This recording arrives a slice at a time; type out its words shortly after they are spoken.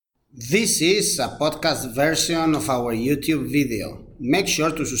This is a podcast version of our YouTube video. Make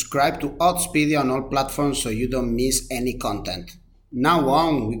sure to subscribe to Oddspedia on all platforms so you don't miss any content. Now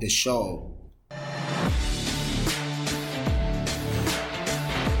on with the show.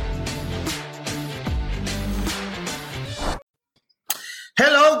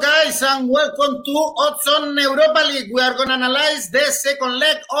 Hello guys and welcome to Odds on Europa League. We are going to analyze the second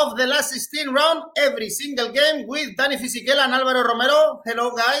leg of the last 16 round, every single game with Dani Fisichella and Álvaro Romero.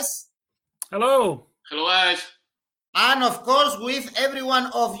 Hello guys. Hello. Hello guys. And of course, with every one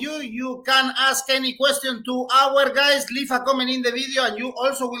of you, you can ask any question to our guys. Leave a comment in the video and you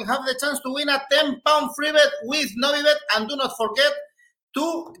also will have the chance to win a £10 free bet with Novibet. And do not forget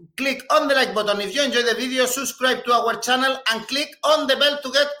to click on the like button if you enjoy the video, subscribe to our channel and click on the bell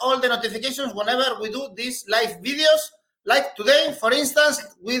to get all the notifications whenever we do these live videos. Like today, for instance,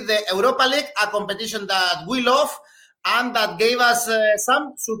 with the Europa League, a competition that we love and that gave us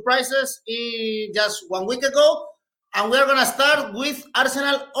some surprises just 1 week ago. And we're going to start with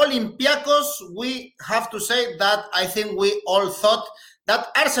Arsenal Olympiacos. We have to say that I think we all thought that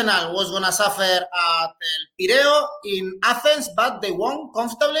Arsenal was going to suffer at El Pireo in Athens, but they won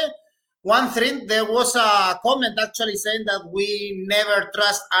comfortably. 1-3. There was a comment actually saying that we never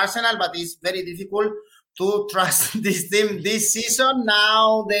trust Arsenal, but it's very difficult to trust this team this season.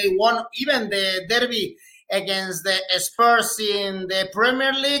 Now they won even the derby against the Spurs in the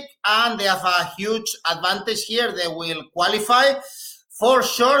Premier League, and they have a huge advantage here. They will qualify. For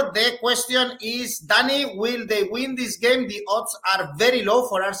sure, the question is, Dani, will they win this game? The odds are very low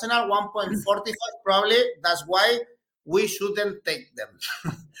for Arsenal, 1.45 probably. That's why we shouldn't take them.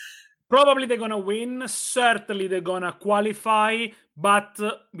 Probably they're going to win. Certainly they're going to qualify. But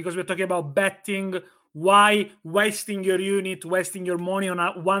because we're talking about betting, why wasting your unit, wasting your money on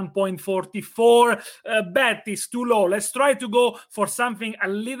a 1.44 bet is too low? Let's try to go for something a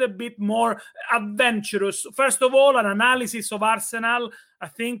little bit more adventurous. First of all, an analysis of Arsenal. I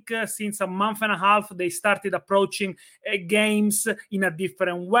think since a month and a half, they started approaching games in a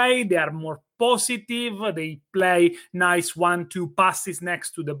different way. They are more positive. They play nice 1-2 passes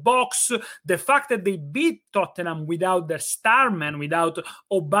next to the box. The fact that they beat Tottenham without their star man, without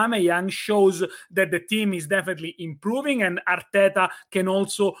Aubameyang, shows that the team is definitely improving, and Arteta can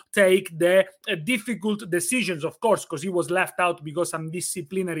also take the difficult decisions, of course, because he was left out because of some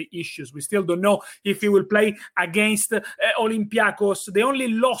disciplinary issues. We still don't know if he will play against Olympiacos. They only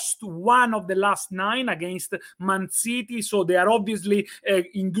lost one of the last 9 against Man City, so they are obviously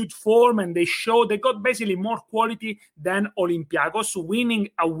in good form, and they got basically more quality than Olympiacos. Winning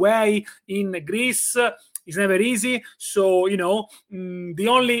away in Greece is never easy. So, the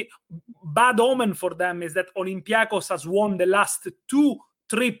only bad omen for them is that Olympiacos has won the last 2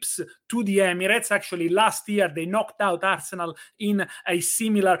 trips to the Emirates. Actually, last year they knocked out Arsenal in a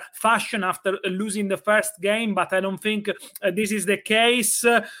similar fashion after losing the first game, but I don't think this is the case.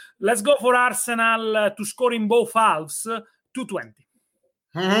 Let's go for Arsenal to score in both halves, 220.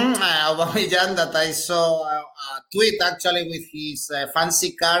 Aubameyang, that I saw a tweet actually with his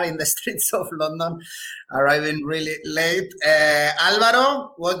fancy car in the streets of London, arriving really late.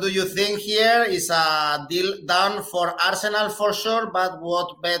 Alvaro, what do you think here? Is a deal done for Arsenal for sure, but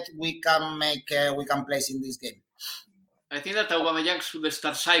what bet we can make, we can place in this game? I think that Aubameyang should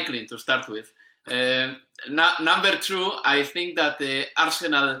start cycling to start with. Number 2, I think that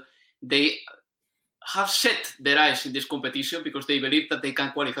Arsenal, they have set their eyes in this competition because they believe that they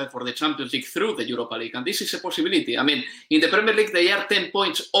can qualify for the Champions League through the Europa League, and this is a possibility. I mean, in the Premier League, they are 10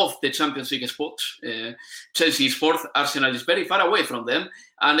 points off the Champions League spots. Chelsea is 4th, Arsenal is very far away from them,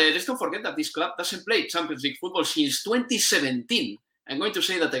 and let's not forget that this club doesn't play Champions League football since 2017. I'm going to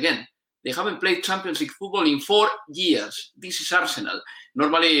say that again. They haven't played Champions League football in 4 years. This is Arsenal.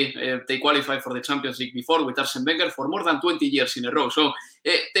 Normally, they qualify for the Champions League before with Arsene Wenger for more than 20 years in a row. So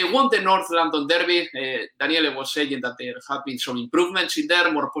they won the North London Derby. Daniele was saying that there have been some improvements in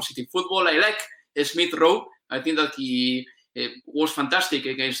there, more positive football. I like Smith Rowe. I think that he was fantastic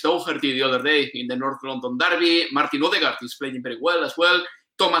against Doherty the other day in the North London Derby. Martin Odegaard is playing very well as well.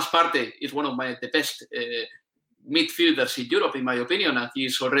 Thomas Partey is one of the best midfielders in Europe, in my opinion, and he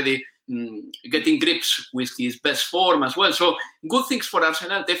is already getting grips with his best form as well. So good things for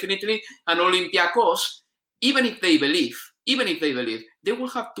Arsenal, definitely. And Olympiacos, even if they believe, they will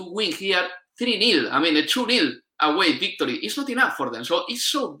have to win here 3-0. I mean, a 2-0 away victory is not enough for them. So it's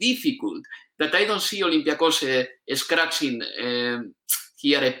so difficult that I don't see Olympiacos scratching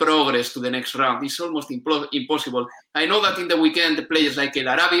here a progress to the next round. It's almost impossible. I know that in the weekend, players like El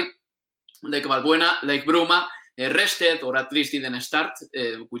Arabi, like Valbuena, like Bruma, rested or at least didn't start,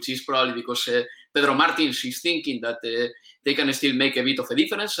 which is probably because Pedro Martins is thinking that they can still make a bit of a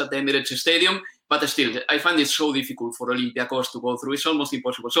difference at the Emirates Stadium. But still, I find it so difficult for Olympiacos to go through. It's almost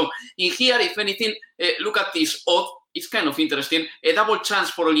impossible. So in here, if anything, look at this odd. It's kind of interesting. A double chance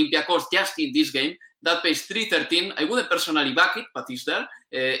for Olympiacos just in this game. That pays 3.13. I wouldn't personally back it, but it's there.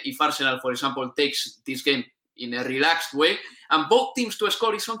 If Arsenal, for example, takes this game in a relaxed way. And both teams to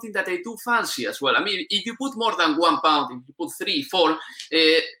score is something that I do fancy as well. I mean, if you put more than £1, if you put 3, 4,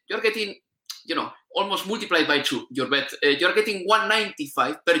 you're getting, almost multiplied by 2 your bet. You're getting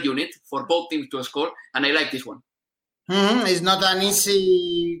 195 per unit for both teams to score, and I like this one. It's not an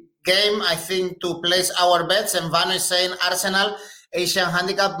easy game, I think, to place our bets. And Vano is saying Arsenal Asian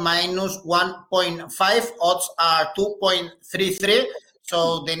handicap minus 1.5. Odds are 2.33.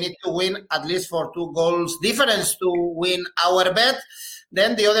 So they need to win at least for 2 goals difference to win our bet.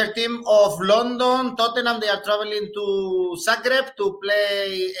 Then the other team of London, Tottenham, they are traveling to Zagreb to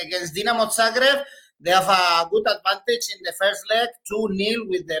play against Dinamo Zagreb. They have a good advantage in the first leg, 2-0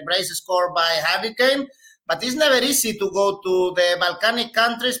 with the brace score by Harry Kane. But it's never easy to go to the Balkanic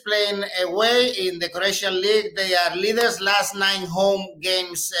countries playing away in the Croatian League. They are leaders, last 9 home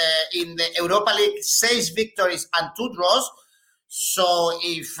games in the Europa League, 6 victories and 2 draws. So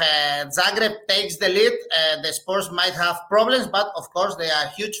if Zagreb takes the lead, the Spurs might have problems, but of course they are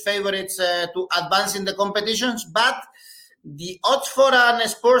huge favorites to advance in the competitions. But the odds for an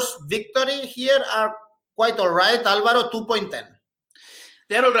Spurs victory here are quite all right. Alvaro, 2.10.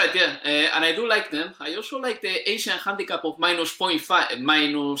 They're all right, yeah, and I do like them. I also like the Asian handicap of minus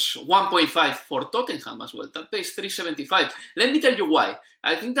 1.5 for Tottenham as well. That pays 3.75. Let me tell you why.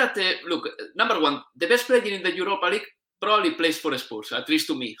 I think that, look, number one, the best player in the Europa League probably plays for Spurs, at least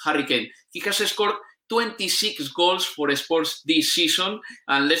to me, Harry Kane. He has scored 26 goals for Spurs this season,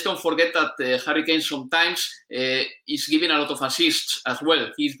 and let's don't forget that Harry Kane sometimes is giving a lot of assists as well.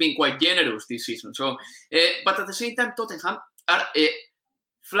 He's been quite generous this season. So, but at the same time, Tottenham are a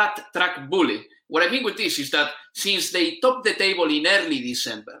flat track bully. What I mean with this is that since they topped the table in early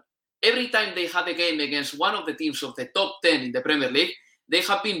December, every time they had a game against one of the teams of the top 10 in the Premier League, they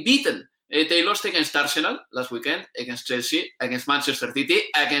have been beaten. They lost against Arsenal last weekend, against Chelsea, against Manchester City,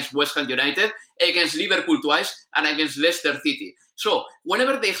 against West Ham United, against Liverpool twice, and against Leicester City. So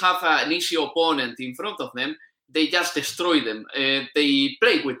whenever they have an easy opponent in front of them, they just destroy them. They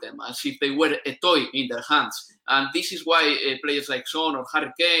play with them as if they were a toy in their hands. And this is why players like Son or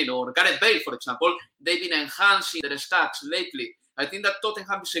Harry Kane or Gareth Bale, for example, they've been enhancing their stats lately. I think that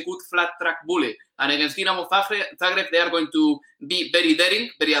Tottenham is a good flat track bully. And against Dinamo Zagreb, they are going to be very daring,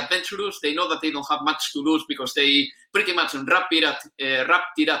 very adventurous. They know that they don't have much to lose because they pretty much wrapped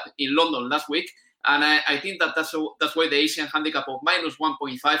it up in London last week. And I think that that's why the Asian handicap of minus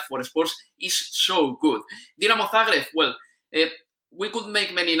 1.5 for Spurs is so good. Dinamo Zagreb, well, we could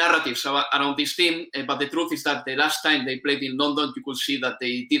make many narratives around this team, but the truth is that the last time they played in London, you could see that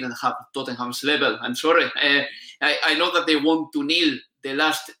they didn't have Tottenham's level. I'm sorry. I know that they won 2-0 the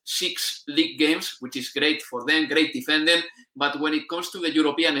last 6 league games, which is great for them, great defending. But when it comes to the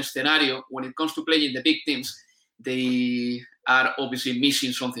European scenario, when it comes to playing the big teams, they are obviously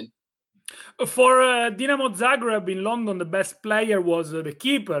missing something. For Dinamo Zagreb in London, the best player was the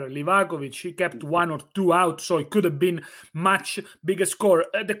keeper, Livakovic. He kept 1 or 2 out, so it could have been much bigger score.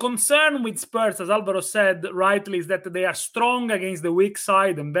 The concern with Spurs, as Alvaro said rightly, is that they are strong against the weak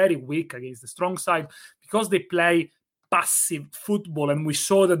side and very weak against the strong side because they play passive football, and we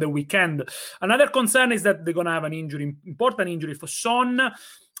saw that the weekend. Another concern is that they're going to have an injury, important injury for Son.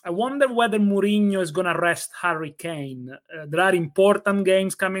 I wonder whether Mourinho is going to rest Harry Kane. There are important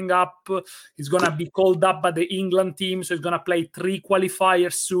games coming up. He's going to be called up by the England team, so he's going to play 3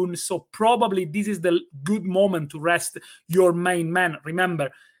 qualifiers soon. So probably this is the good moment to rest your main man.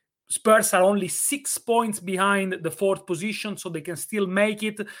 Remember, Spurs are only 6 points behind the 4th position, so they can still make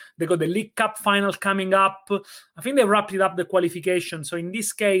it. They got the League Cup final coming up. I think they wrapped it up, the qualification. So in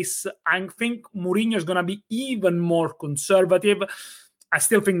this case, I think Mourinho is going to be even more conservative. I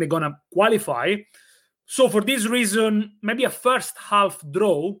still think they're going to qualify. So for this reason, maybe a first half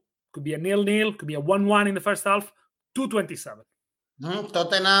draw. Could be a 0-0, could be a 1-1 in the first half. 2.27.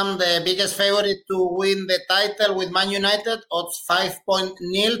 Tottenham, the biggest favorite to win the title with Man United, odds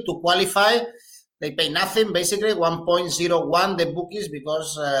 5.0 to qualify. They pay nothing, basically 1.01 the bookies,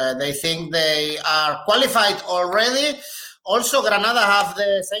 because they think they are qualified already. Also, Granada have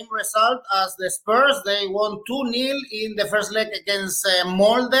the same result as the Spurs. They won 2-0 in the first leg against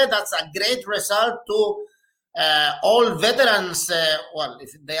Molde. That's a great result to all veterans, well,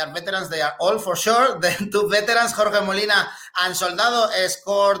 if they are veterans, they are all for sure. The two veterans, Jorge Molina and Soldado,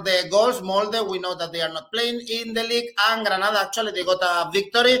 scored the goals. Molde, we know that they are not playing in the league, and Granada, actually, they got a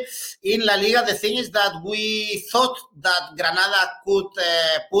victory in La Liga. The thing is that we thought that Granada could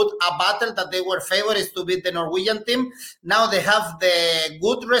put a battle, that they were favorites to beat the Norwegian team. Now they have the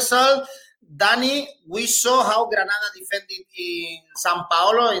good result. Danny, we saw how Granada defended in San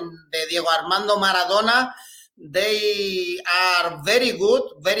Paolo, in the Diego Armando Maradona. They are very good,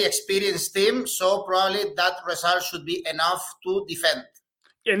 very experienced team, so probably that result should be enough to defend.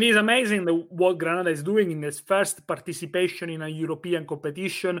 And it's amazing what Granada is doing in its first participation in a European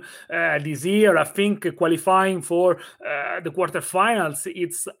competition this year. I think qualifying for the quarterfinals,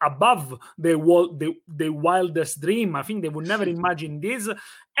 it's above the wildest dream. I think they would never imagine this.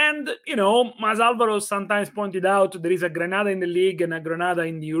 And, you know, as Alvaro sometimes pointed out, there is a Granada in the league and a Granada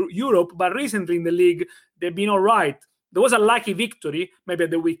in Europe, but recently in the league, they've been all right. There was a lucky victory. Maybe at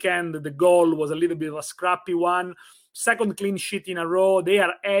the weekend, the goal was a little bit of a scrappy one. Second clean sheet in a row. They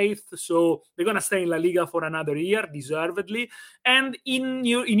are 8th, so they're going to stay in La Liga for another year, deservedly. And in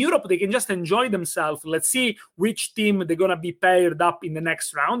Europe, they can just enjoy themselves. Let's see which team they're going to be paired up in the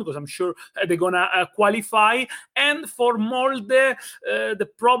next round, because I'm sure they're going to qualify. And for Molde, the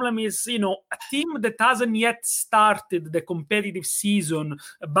problem is, you know, a team that hasn't yet started the competitive season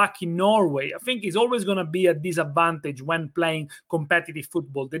back in Norway, I think is always going to be a disadvantage when playing competitive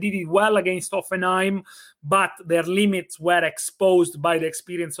football. They did it well against Hoffenheim, but their limits were exposed by the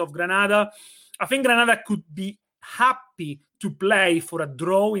experience of Granada. I think Granada could be happy to play for a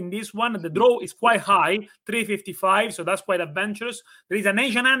draw in this one. The draw is quite high, 355, so that's quite adventurous. There is an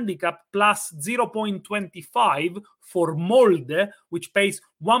Asian handicap plus 0.25 for Molde, which pays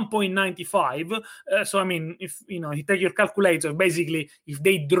 1.95. So, I mean, if you take your calculator, basically, if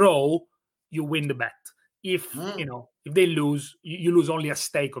they draw, you win the bet. If if they lose, you lose only a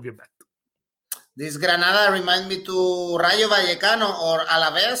stake of your bet. This Granada reminds me to Rayo Vallecano or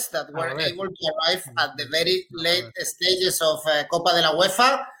Alaves that were able to arrive at the very late stages of Copa de la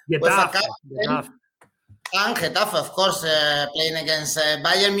UEFA. UEFA Cup, and Getafe, of course, playing against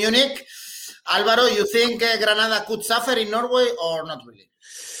Bayern Munich. Alvaro, you think Granada could suffer in Norway or not really?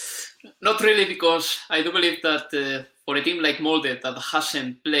 Not really, because I do believe that for a team like Molde that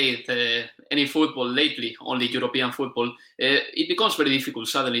hasn't played any football lately, only European football, it becomes very difficult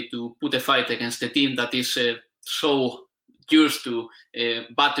suddenly to put a fight against a team that is so used to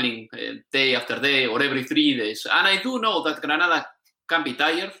battling day after day or every 3 days. And I do know that Granada can be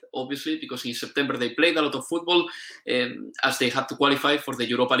tired, obviously, because in September they played a lot of football as they had to qualify for the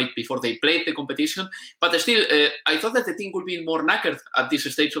Europa League before they played the competition. But still, I thought that the team would be more knackered at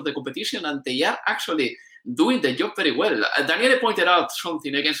this stage of the competition, and they are actually doing the job very well. Daniele pointed out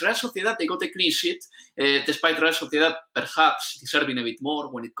something. Against Real Sociedad, they got a clean sheet, despite Real Sociedad perhaps deserving a bit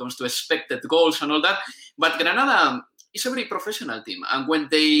more when it comes to expected goals and all that. But Granada is a very professional team, and when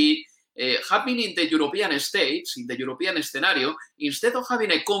they have been in the European stage, in the European scenario, instead of having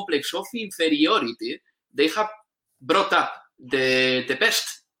a complex of inferiority, they have brought up the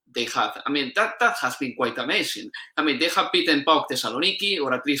best they had. I mean, that has been quite amazing. I mean, they have beaten PAOK Thessaloniki,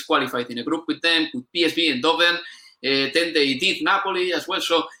 or at least qualified in a group with them, with PSV and Doven. Then they did Napoli as well.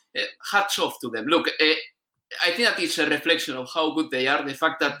 So hats off to them. Look, I think that it's a reflection of how good they are. The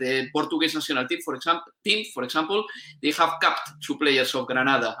fact that the Portuguese national team, for example, they have capped 2 players of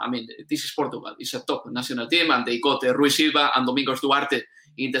Granada. I mean, this is Portugal. It's a top national team, and they got Rui Silva and Domingos Duarte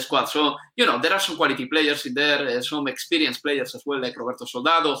in the squad. So, you know, there are some quality players in there, some experienced players as well, like Roberto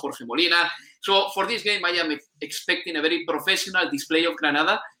Soldado, Jorge Molina. So for this game, I am expecting a very professional display of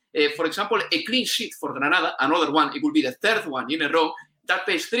Granada. For example, a clean sheet for Granada, another one, it will be the 3rd one in a row. That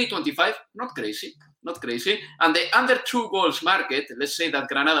pays 325, not crazy. And the under 2 goals market, let's say that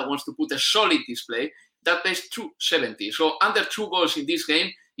Granada wants to put a solid display, that pays 270. So under 2 goals in this game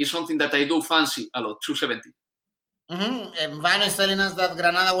is something that I do fancy a lot, 270. And Van is telling us that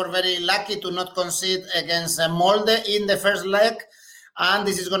Granada were very lucky to not concede against Molde in the first leg. And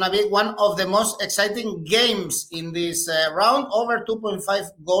this is going to be one of the most exciting games in this round, over 2.5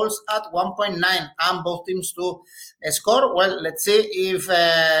 goals at 1.9, and both teams to score. Well, let's see if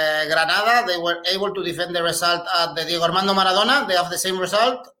Granada, they were able to defend the result at the Diego Armando Maradona. They have the same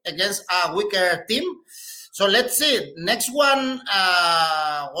result against a weaker team. So let's see. Next one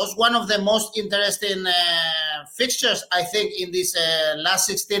was one of the most interesting fixtures, I think, in this last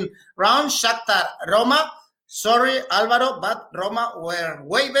 16 round. Shakhtar Roma. Sorry, Alvaro, but Roma were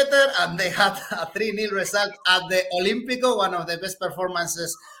way better, and they had a 3-0 result at the Olímpico, one of the best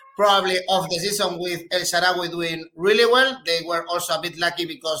performances probably of the season, with El Shaarawy doing really well. They were also a bit lucky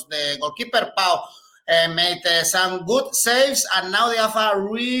because the goalkeeper, Pau, made some good saves, and now they have a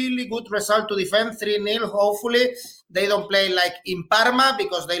really good result to defend, 3-0. Hopefully they don't play like in Parma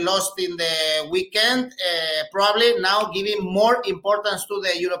because they lost in the weekend, probably now giving more importance to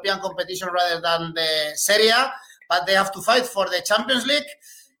the European competition rather than the Serie A, but they have to fight for the Champions League.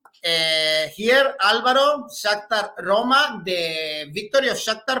 Here, Alvaro, Shakhtar Roma, the victory of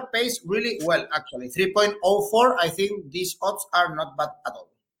Shakhtar pays really well, actually. 3.04, I think these odds are not bad at all.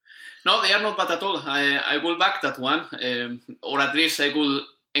 No, they are not bad at all. I will back that one, or at least I will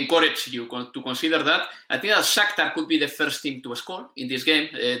encourage you to consider that. I think that Shakhtar could be the first team to score in this game.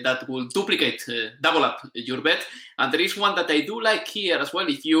 That will duplicate, double up your bet. And there is one that I do like here as well.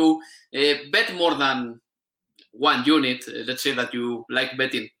 If you bet more than one unit, let's say that you like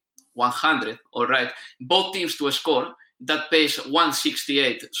betting 100, all right, both teams to score, that pays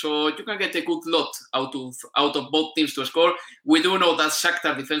 168. So you can get a good lot out of both teams to score. We do know that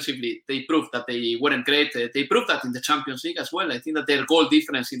Shakhtar defensively, they proved that they weren't great. They proved that in the Champions League as well. I think that their goal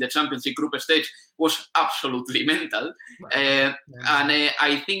difference in the Champions League group stage was absolutely mental. And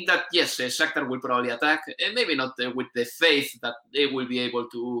I think that, yes, Shakhtar will probably attack, maybe not with the faith that they will be able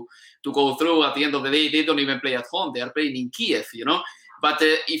to go through. At the end of the day, they don't even play at home. They are playing in Kiev, you know. But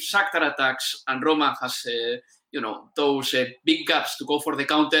if Shakhtar attacks and Roma has, those big gaps to go for the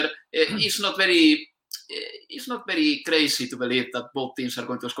counter, it's not very crazy to believe that both teams are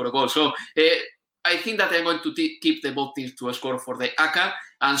going to score a goal. So I think that I'm going to keep the both teams to score for the ACA,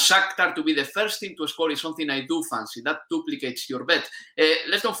 and Shakhtar to be the first team to score is something I do fancy. That duplicates your bet.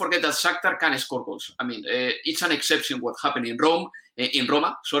 Let's not forget that Shakhtar can score goals. I mean, it's an exception what happened in Roma,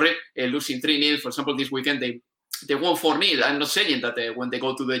 losing 3-0. For example, this weekend they won 4-0. I'm not saying that when they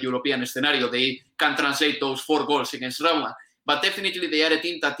go to the European scenario, they can translate those 4 goals against Roma. But definitely they are a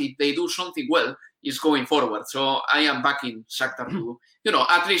team that if they do something well, is going forward. So I am backing Shakhtar to,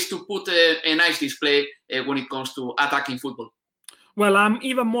 at least to put a nice display when it comes to attacking football. Well, I'm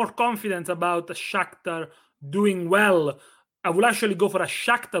even more confident about Shakhtar doing well. I will actually go for a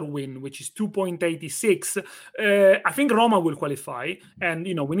Shakhtar win, which is 2.86. I think Roma will qualify. And,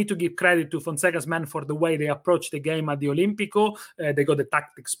 we need to give credit to Fonseca's men for the way they approached the game at the Olimpico. They got the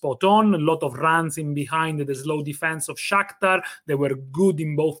tactics spot on. A lot of runs in behind the slow defense of Shakhtar. They were good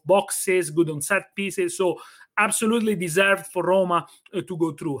in both boxes, good on set pieces. So absolutely deserved for Roma to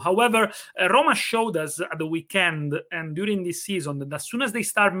go through. However, Roma showed us at the weekend and during this season that as soon as they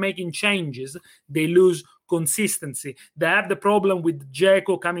start making changes, they lose consistency. They have the problem with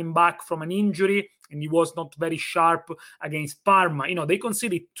Dzeko coming back from an injury, and he was not very sharp against Parma. They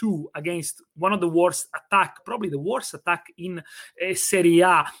conceded 2 against one of the worst attack, probably the worst attack in Serie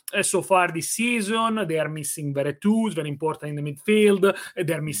A so far this season. They are missing Veretout, very important in the midfield.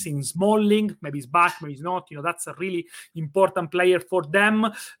 They're missing Smalling. Maybe he's back, maybe he's not. That's a really important player for them.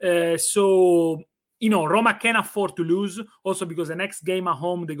 Roma can afford to lose, also because the next game at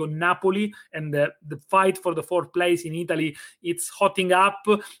home, they got Napoli, and the fight for the 4th place in Italy, it's hotting up.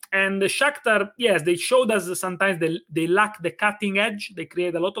 And the Shakhtar, yes, they showed us sometimes they lack the cutting edge. They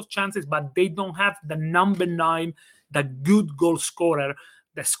create a lot of chances, but they don't have the number 9, the good goal scorer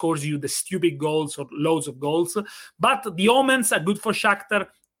that scores you the stupid goals or loads of goals. But the omens are good for Shakhtar.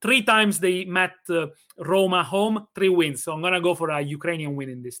 3 times they met Roma home, 3 wins. So I'm going to go for a Ukrainian win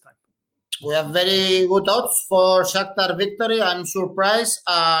in this time. We have very good odds for Shakhtar victory. I'm surprised.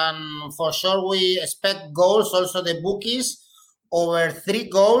 And for sure, we expect goals. Also, the bookies over 3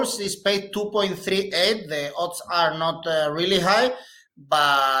 goals is paid 2.38. The odds are not really high,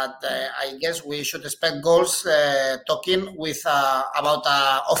 but I guess we should expect goals. Talking with about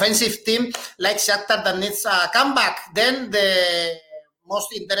an offensive team like Shakhtar that needs a comeback. Then the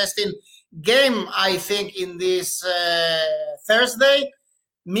most interesting game, I think, in this Thursday.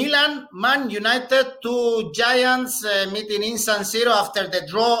 Milan, Man United, 2 giants meeting in San Siro after the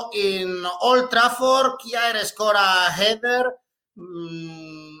draw in Old Trafford. Kjaer scored a header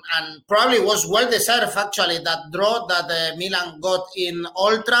and probably was well-deserved, actually, that draw that Milan got in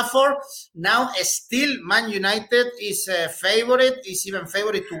Old Trafford. Now, still, Man United is a favorite, is even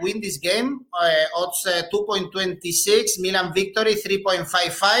favorite to win this game. Odds 2.26, Milan victory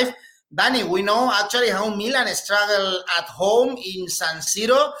 3.55. Danny, we know actually how Milan struggled at home in San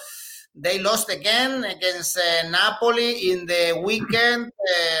Siro. They lost again against Napoli in the weekend.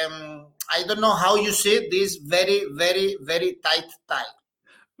 I don't know how you see this very, very, very tight tie.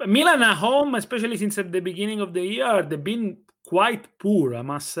 Milan at home, especially since at the beginning of the year, they've been quite poor, I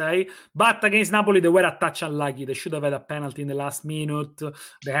must say. But against Napoli, they were a touch unlucky. They should have had a penalty in the last minute.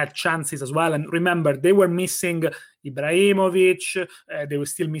 They had chances as well. And remember, they were missing Ibrahimovic. They were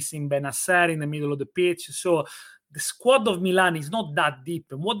still missing Benasser in the middle of the pitch. So the squad of Milan is not that deep.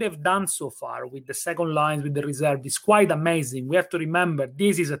 And what they've done so far with the second lines, with the reserve, is quite amazing. We have to remember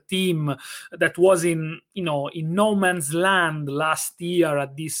this is a team that was in no man's land last year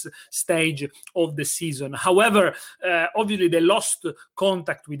at this stage of the season. However, obviously they lost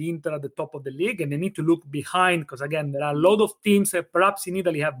contact with Inter at the top of the league, and they need to look behind, because again, there are a lot of teams that perhaps in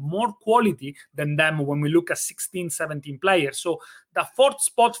Italy have more quality than them when we look at 16, 17 players. So the fourth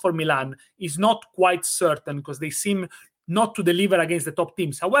spot for Milan is not quite certain, because they seem not to deliver against the top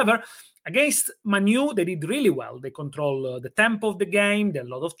teams. However, against Man U, they did really well. They control the tempo of the game. There are a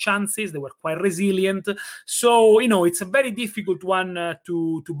lot of chances. They were quite resilient. So, it's a very difficult one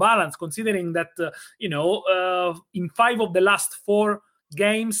to balance, considering that, in 5 of the last 4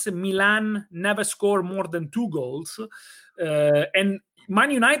 games, Milan never scored more than 2 goals. And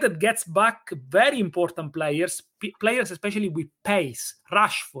Man United gets back very important players especially with pace.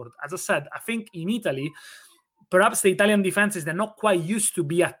 Rashford, as I said, I think in Italy, perhaps the Italian defenses, they're not quite used to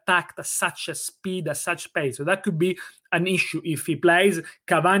be attacked at such a speed, at such pace. So that could be an issue if he plays.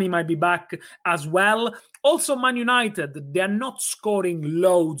 Cavani might be back as well. Also, Man United, they're not scoring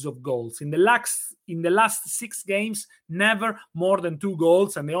loads of goals. In the last 6 games, never more than 2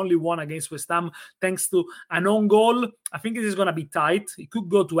 goals, and they only won against West Ham thanks to an own goal. I think it is going to be tight. It could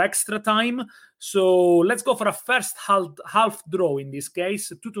go to extra time. So let's go for a first half draw in this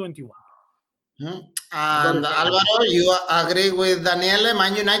case, 2-21. And Alvaro, you agree with Daniele?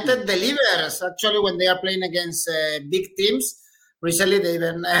 Man United delivers actually when they are playing against big teams. Recently, they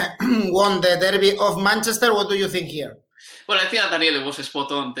even won the Derby of Manchester. What do you think here? Well, I think that Daniele was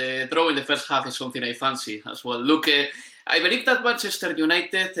spot on. The draw in the first half is something I fancy as well. Look, I believe that Manchester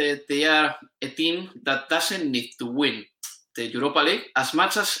United, they are a team that doesn't need to win the Europa League as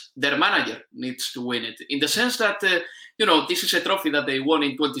much as their manager needs to win it. In the sense that, this is a trophy that they won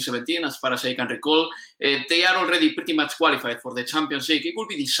in 2017, as far as I can recall. They are already pretty much qualified for the Champions League. It would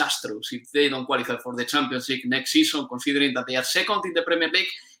be disastrous if they don't qualify for the Champions League next season, considering that they are second in the Premier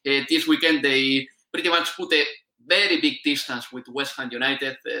League. This weekend, they pretty much put a very big distance with West Ham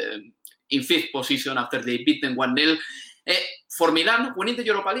United in 5th position after they beat them 1-0. For Milan, winning the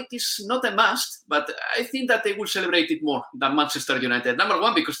Europa League is not a must, but I think that they will celebrate it more than Manchester United. Number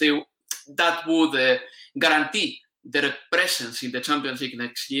one, because that would guarantee their presence in the Champions League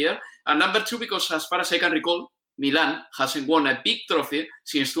next year. And number 2, because as far as I can recall, Milan hasn't won a big trophy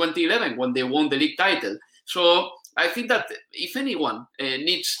since 2011 when they won the league title. So I think that if anyone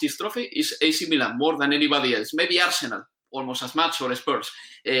needs this trophy, it's AC Milan more than anybody else. Maybe Arsenal almost as much, or Spurs,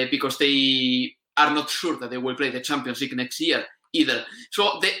 because they are not sure that they will play the Champions League next year either.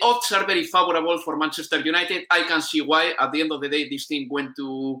 So the odds are very favorable for Manchester United. I can see why. At the end of the day, this team went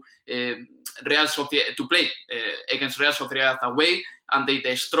to Real Sociedad to play against Real Sociedad away, and they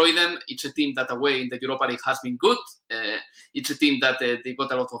destroyed them. It's a team that away in the Europa League has been good. It's a team that they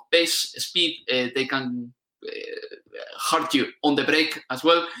got a lot of pace, speed. They can hurt you on the break as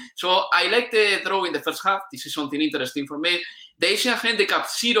well. So I like the draw in the first half. This is something interesting for me. The Asian handicap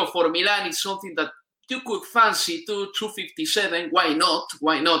 0 for Milan is something that you could fancy to 257. Why not?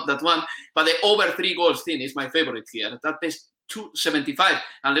 Why not that one? But the over 3 goals thing is my favorite here. That is 275.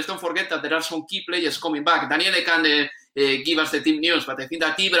 And let's don't forget that there are some key players coming back. Daniele can give us the team news, but I think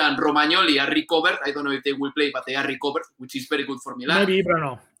that Ibra and Romagnoli are recovered. I don't know if they will play, but they are recovered, which is very good for Milan. Maybe Ibra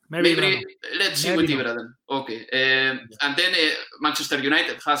no. Maybe let's see with Ibra then. Okay. And then Manchester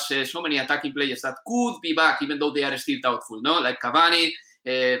United has so many attacking players that could be back, even though they are still doubtful, no? Like Cavani,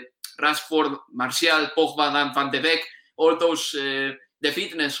 Rashford, Martial, Pogba, and Van de Beek. All those, the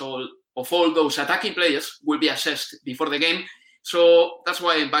fitness of all those attacking players will be assessed before the game. So that's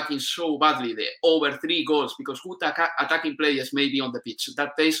why I'm backing so badly the over 3 goals, because good attacking players may be on the pitch.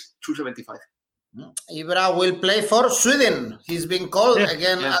 That pays 275. Ibra will play for Sweden. He's been called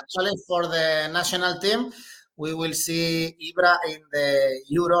again actually for the national team. We will see Ibra in the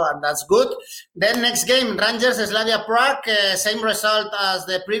Euro, and that's good. Then next game, Rangers Slavia Prague, same result as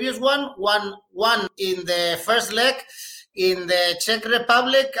the previous one, 1-1 in the first leg in the Czech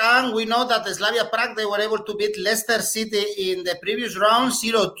Republic, and we know that the Slavia Prague, they were able to beat Leicester City in the previous round,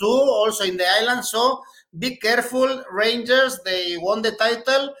 0-2, also in the island. So be careful, Rangers, they won the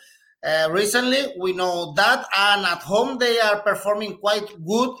title recently, we know that, and at home they are performing quite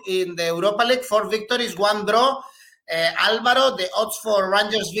good in the Europa League. 4 victories, 1 draw. Alvaro, the odds for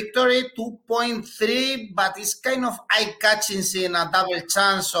Rangers victory 2.3, but it's kind of eye-catching seeing a double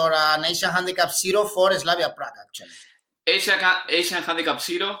chance or an Asian handicap 0 for Slavia Prague actually. Asian handicap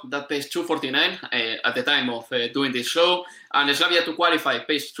 0, that pays 249 at the time of doing this show, and Slavia to qualify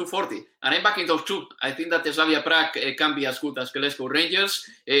pays 240, and I'm backing those two. I think that Slavia Prague can be as good as Glasgow Rangers.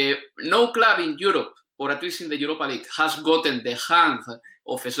 No club in Europe or at least in the Europa League, has gotten the hang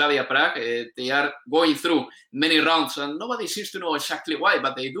of Slavia Prague. They are going through many rounds, and nobody seems to know exactly why,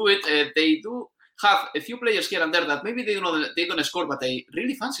 but they do it. They do have a few players here and there that maybe they don't score, but they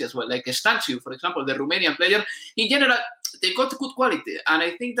really fancy as well, like Stanciu, for example, the Romanian player. In general, they got good quality, and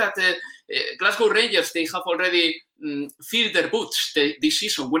I think that Glasgow Rangers, they have already filled their boots this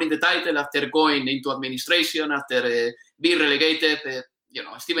season, winning the title after going into administration, after being relegated.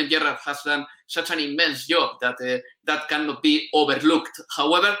 Steven Gerrard has done such an immense job that cannot be overlooked.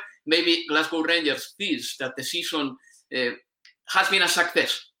 However, maybe Glasgow Rangers feels that the season has been a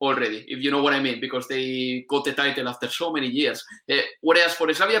success already, if you know what I mean, because they got the title after so many years. Whereas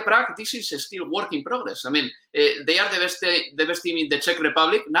for Slavia Prague, this is still work in progress. I mean, they are the best team in the Czech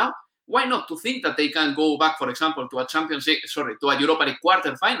Republic now. Why not to think that they can go back, for example, to a Europa League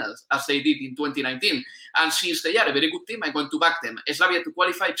quarterfinals, as they did in 2019? And since they are a very good team, I'm going to back them. Slavia to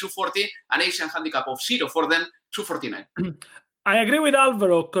qualify, 240, an Asian handicap of 0 for them, 249. I agree with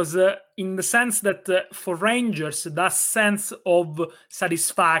Alvaro, because in the sense that for Rangers, that sense of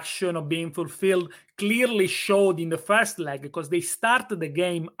satisfaction, of being fulfilled, clearly showed in the first leg, because they started the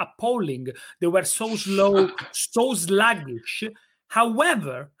game appalling. They were so slow, so sluggish.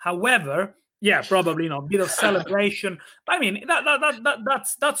 However, yeah, probably, a bit of celebration. I mean,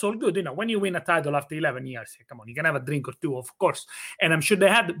 that's all good. When you win a title after 11 years, come on, you can have a drink or two, of course. And I'm sure they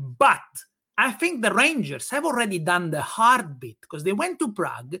had, but I think the Rangers have already done the hard bit, because they went to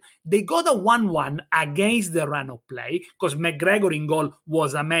Prague, they got a 1-1 against the run of play, because McGregor in goal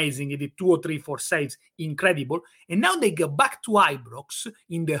was amazing. He did 2 or 3, 4 saves, incredible. And now they go back to Ibrox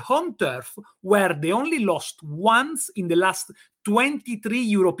in the home turf, where they only lost once in the last 23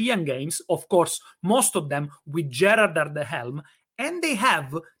 European games, of course, most of them with Gerrard at the helm. And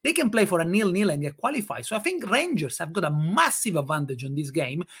they can play for a 0-0 and get qualified. So I think Rangers have got a massive advantage on this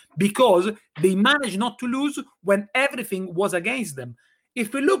game, because they managed not to lose when everything was against them.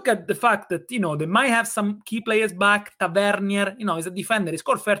 If we look at the fact that, they might have some key players back, Tavernier, is a defender, he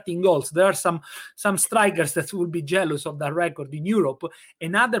scored 13 goals. There are some strikers that will be jealous of that record in Europe,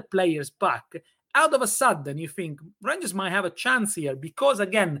 and other players back. Out of a sudden, you think Rangers might have a chance here, because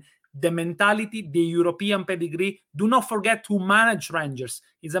again, the mentality, the European pedigree. Do not forget who managed Rangers.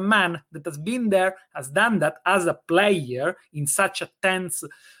 He's a man that has been there, has done that as a player in such a tense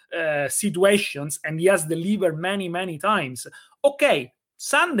situations, and he has delivered many, many times. Okay,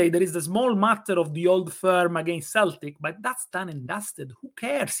 Sunday there is the small matter of the Old Firm against Celtic, but that's done and dusted. Who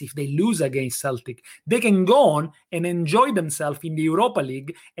cares if they lose against Celtic? They can go on and enjoy themselves in the Europa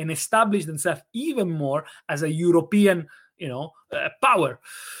League and establish themselves even more as a European, power.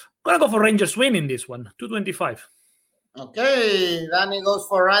 Gonna go for Rangers win in this one, 225. Okay, Danny goes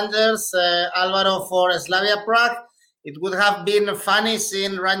for Rangers, Alvaro for Slavia Prague. It would have been funny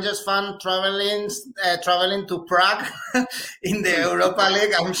seeing Rangers fan traveling to Prague in the Europa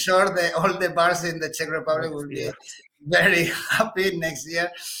League. I'm sure all the bars in the Czech Republic will be very happy next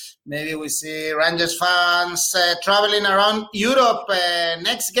year. Maybe we see Rangers fans traveling around Europe.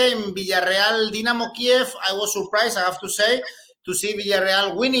 Next game, Villarreal Dynamo Kiev. I was surprised, I have to say, to see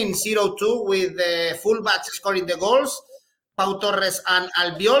Villarreal winning 0-2 with the fullbacks scoring the goals, Pau Torres and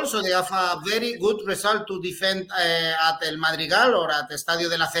Albiol. So they have a very good result to defend at El Madrigal or at Estadio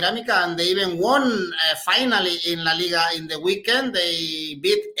de la Cerámica, and they even won finally in La Liga in the weekend. They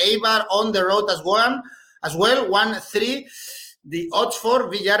beat Eibar on the road as well, 1-3. The odds for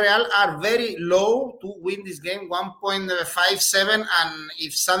Villarreal are very low to win this game, 1.57. And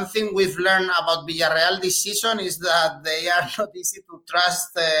if something we've learned about Villarreal this season is that they are not easy to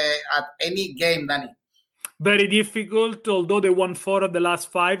trust at any game, Danny. Very difficult, although they won 4 of the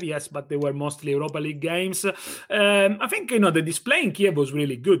last 5, yes, but they were mostly Europa League games. I think, the display in Kiev was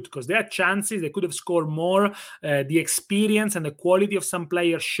really good, because they had chances, they could have scored more. The experience and the quality of some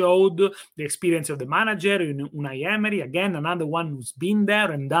players showed, the experience of the manager, Unai Emery, again, another one who's been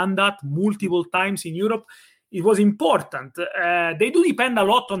there and done that multiple times in Europe. It was important. They do depend a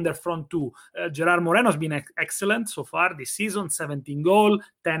lot on their front two. Gerard Moreno has been excellent so far this season, 17 goals,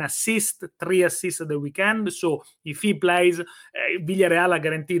 10 assists, 3 assists at the weekend. So if he plays, Villarreal are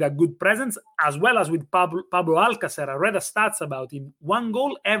guaranteed a good presence, as well as with Pablo Alcacer. I read the stats about him. 1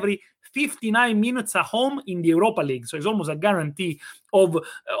 goal every 59 minutes at home in the Europa League. So it's almost a guarantee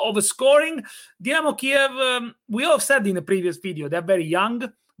of scoring. Dynamo Kiev, we all said in the previous video, they're very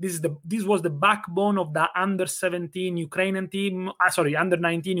young. This was the backbone of the under-17 Ukrainian team.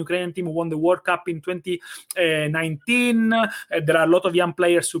 Under-19 Ukrainian team who won the World Cup in 2019. There are a lot of young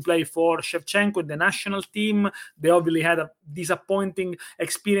players who play for Shevchenko in the national team. They obviously had a disappointing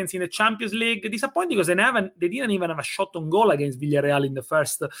experience in the Champions League. Disappointing because they didn't even have a shot on goal against Villarreal in the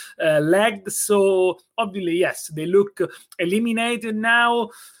first leg. So obviously, yes, they look eliminated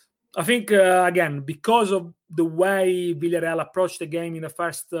now. I think again, because of the way Villarreal approached the game in the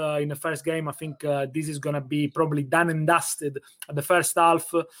first game, I think this is going to be probably done and dusted at the first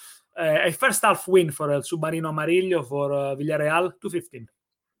half. A first half win for El Submarino Amarillo for Villarreal, 2-15.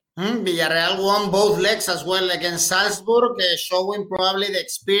 Villarreal won both legs as well against Salzburg, showing probably the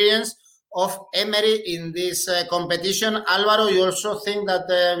experience of Emery in this competition. Álvaro, you also think that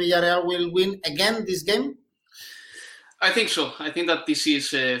Villarreal will win again this game? I think so. I think that this is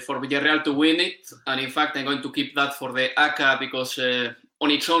for Villarreal to win it. And in fact, I'm going to keep that for the ACA because on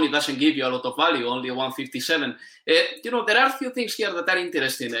its own, it doesn't give you a lot of value, only 157. There are a few things here that are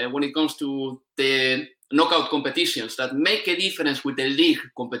interesting when it comes to the knockout competitions that make a difference with the league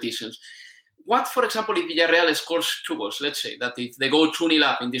competitions. What, for example, if Villarreal scores 2 goals, let's say that if they go 2-0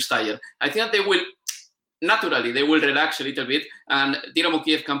 up in this tie, I think that they will relax a little bit and Dynamo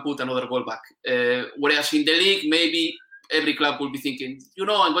Kiev can put another goal back. Whereas in the league, maybe every club will be thinking,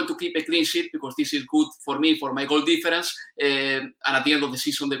 I'm going to keep a clean sheet because this is good for me, for my goal difference. And at the end of the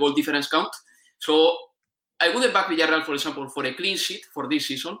season, the goal difference count. So I wouldn't back Villarreal, for example, for a clean sheet for this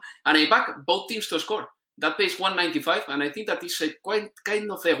season. And I back both teams to score. That pays 195. And I think that is quite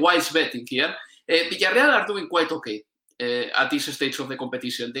kind of a wise bet in here. Villarreal are doing quite okay at this stage of the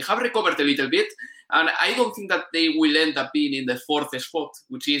competition. They have recovered a little bit. And I don't think that they will end up being in the 4th spot,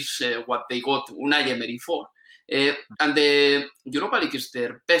 which is what they got Unai Emery for. And the Europa League is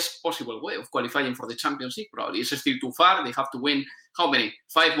their best possible way of qualifying for the Champions League, probably. It's still too far. They have to win, how many?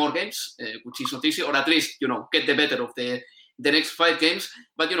 5 more games, which is not easy, or at least, get the better of the next 5 games.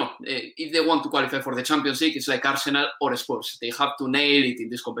 But, if they want to qualify for the Champions League, it's like Arsenal or Spurs. They have to nail it in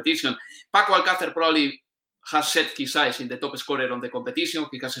this competition. Paco Alcácer probably has set his eyes in the top scorer on the competition.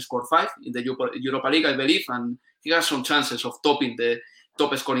 He has scored 5 in the Europa League, I believe, and he has some chances of topping the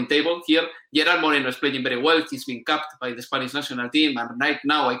top scoring table here. Gerard Moreno is playing very well. He's been capped by the Spanish national team, and right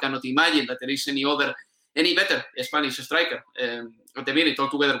now I cannot imagine that there is any better Spanish striker. At the minute,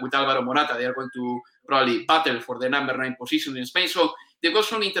 altogether with Álvaro Morata, they are going to probably battle for the number 9 position in Spain. So they've got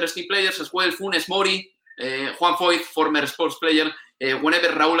some interesting players as well. Funes Mori, Juan Foyth, former sports player. Whenever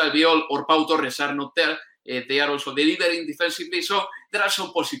Raúl Albiol or Pau Torres are not there, they are also delivering defensively. So there are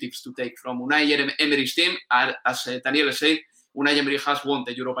some positives to take from Unai Emery's team. As Daniel said, Unai Emery has won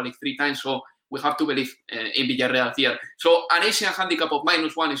the Europa League 3 times, so we have to believe in Villarreal here. So an Asian handicap of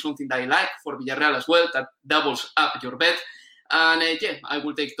 -1 is something that I like for Villarreal as well. That doubles up your bet. And I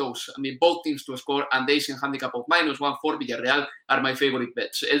will take those. I mean, both teams to score and the Asian handicap of -1 for Villarreal are my favorite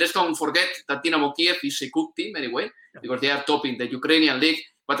bets. Let's don't forget that Dynamo Kiev is a good team anyway, because they are topping the Ukrainian league.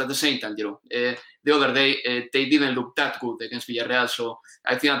 But at the same time, the other day, they didn't look that good against Villarreal. So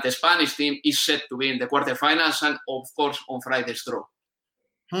I think that the Spanish team is set to be in the quarterfinals and, of course, on Friday's draw.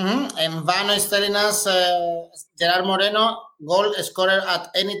 And Vano is telling us Gerard Moreno, goal scorer at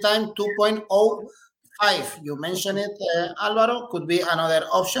any time, 2.05. You mentioned it, Álvaro. Could be another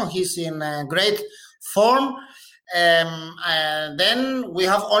option. He's in great form. Then we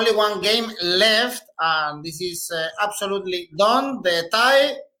have only 1 game left, and this is absolutely done. The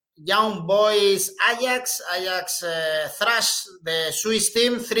tie, Young Boys Ajax. Ajax thrashed the Swiss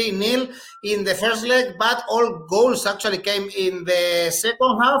team 3-0 in the first leg, but all goals actually came in the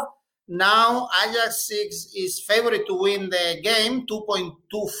second half. Now Ajax is favorite to win the game,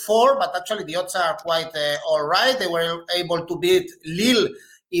 2.24, but actually the odds are quite all right. They were able to beat Lille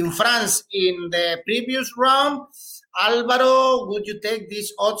in France in the previous round. Álvaro, would you take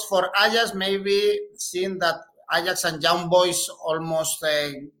these odds for Ajax? Maybe seeing that Ajax and Young Boys almost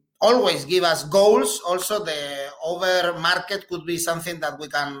always give us goals. Also, the over market could be something that we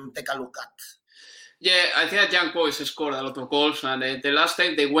can take a look at. Yeah, I think that Young Boys scored a lot of goals, and the last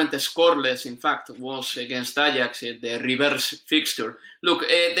time they went scoreless, in fact, was against Ajax in the reverse fixture. Look,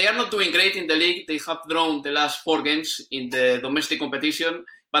 they are not doing great in the league. They have drawn the last 4 games in the domestic competition,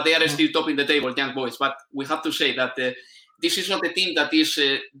 but they are still topping the table, Young Boys. But we have to say that this is not a team that is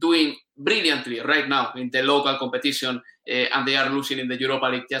doing brilliantly right now in the local competition, and they are losing in the Europa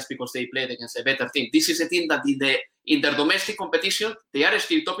League just because they played against a better team. This is a team that in their domestic competition, they are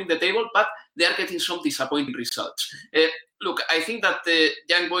still topping the table, but they are getting some disappointing results. Look, I think that the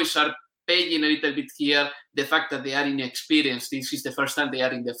Young Boys are paying a little bit here. The fact that they are inexperienced, this is the first time they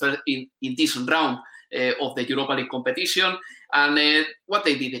are in this round of the Europa League competition. And what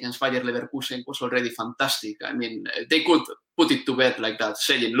they did against Bayer Leverkusen was already fantastic. I mean, they could put it to bed like that,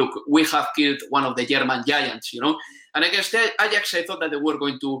 saying, look, we have killed one of the German giants, you know. And against Ajax, I thought that they were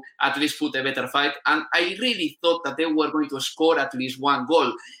going to at least put a better fight. And I really thought that they were going to score at least one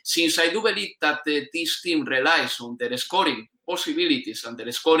goal. Since I do believe that this team relies on their scoring possibilities and their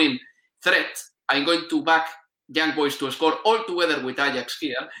scoring threat, I'm going to back Young Boys to score all together with Ajax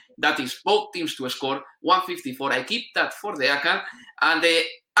here. That is both teams to score 154. I keep that for the ACA. And the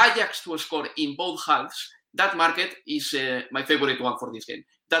Ajax to score in both halves. That market is my favorite one for this game.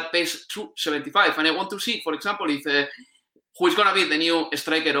 That pays 275. And I want to see, for example, if who is going to be the new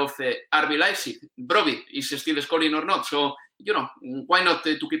striker of RB Leipzig. Brobbey is still scoring or not. So, you know, why not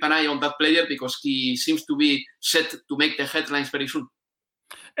to keep an eye on that player, because he seems to be set to make the headlines very soon.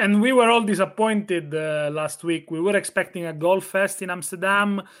 And we were all disappointed last week. We were expecting a goal fest in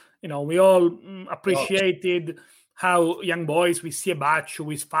Amsterdam. You know, we all appreciated how Young Boys with Siebatsch,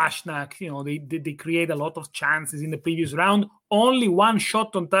 with Fashnak, you know, they create a lot of chances in the previous round. Only one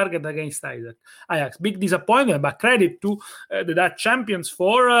shot on target against Ajax. Big disappointment, but credit to the Dutch champions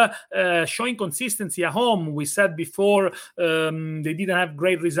for showing consistency at home. We said before they didn't have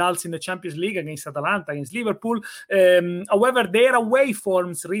great results in the Champions League against Atalanta, against Liverpool. However, their away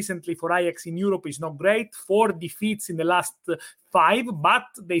forms recently for Ajax in Europe is not great. 4 defeats in the last 5, but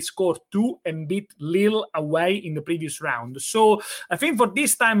they scored 2 and beat Lille away in the previous round. So I think for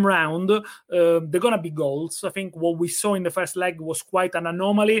this time round, they're going to be goals. I think what we saw in the first leg was quite an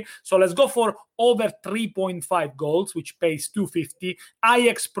anomaly. So let's go for over 3.5 goals, which pays 250.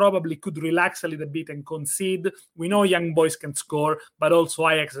 Ajax probably could relax a little bit and concede. We know Young Boys can score, but also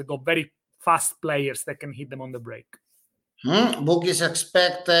Ajax have got very fast players that can hit them on the break. Bookies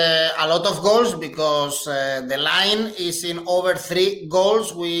expect a lot of goals because the line is in over 3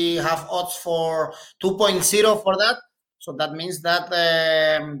 goals. We have odds for 2.0 for that. So that means that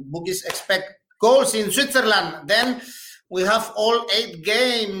bookies expect goals in Switzerland. Then we have all 8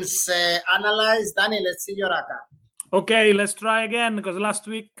 games analyzed. Danny, let's see your ACA. Okay, let's try again, because last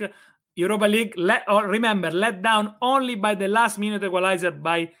week, Europa League, remember, let down only by the last-minute equalizer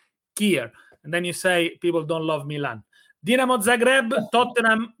by Kier. And then you say people don't love Milan. Dinamo Zagreb,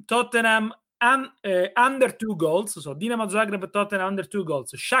 Tottenham under 2 goals. So Dinamo Zagreb, Tottenham under 2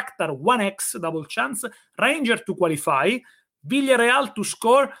 goals. Shakhtar 1x, double chance. Ranger to qualify. Villarreal to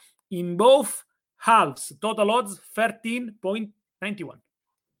score in both halves. Total odds 13.91.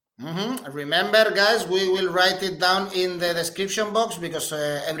 Remember, guys, we will write it down in the description box because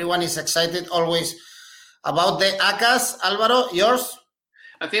everyone is excited always about the ACAs. Alvaro, yours?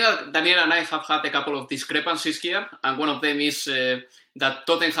 I think that Daniel and I have had a couple of discrepancies here, and one of them is that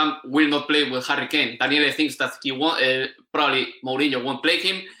Tottenham will not play with Harry Kane. Daniel thinks that he won't, probably Mourinho won't play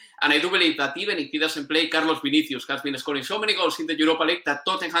him, and I do believe that even if he doesn't play, Carlos Vinicius has been scoring so many goals in the Europa League that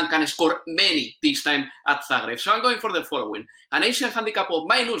Tottenham can score many this time at Zagreb. So I'm going for the following. An Asian handicap of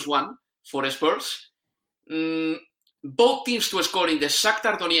 -1 for Spurs. Both teams to score in the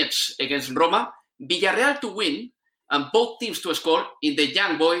Shakhtar Donetsk against Roma. Villarreal to win. And both teams to score in the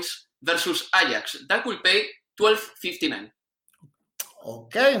Young Boys versus Ajax. That will pay 12.59.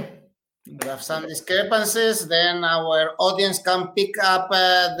 Okay. We have some discrepancies. Then our audience can pick up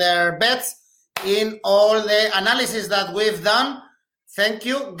their bets in all the analysis that we've done. Thank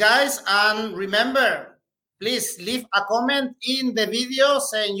you, guys. And remember, please leave a comment in the video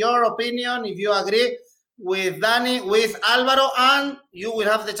saying your opinion, if you agree with Danny, with Alvaro, and you will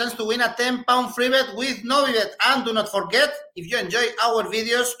have the chance to win a £10 free bet with Novibet. And do not forget, if you enjoy our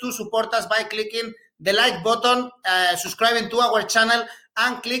videos, to support us by clicking the like button, subscribing to our channel,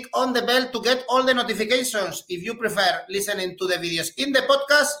 and click on the bell to get all the notifications. If you prefer listening to the videos in the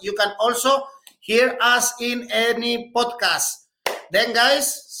podcast, you can also hear us in any podcast. Then,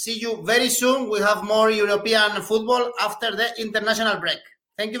 guys, see you very soon. We have more European football after the international break.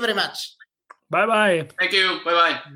 Thank you very much. Bye-bye. Thank you. Bye-bye.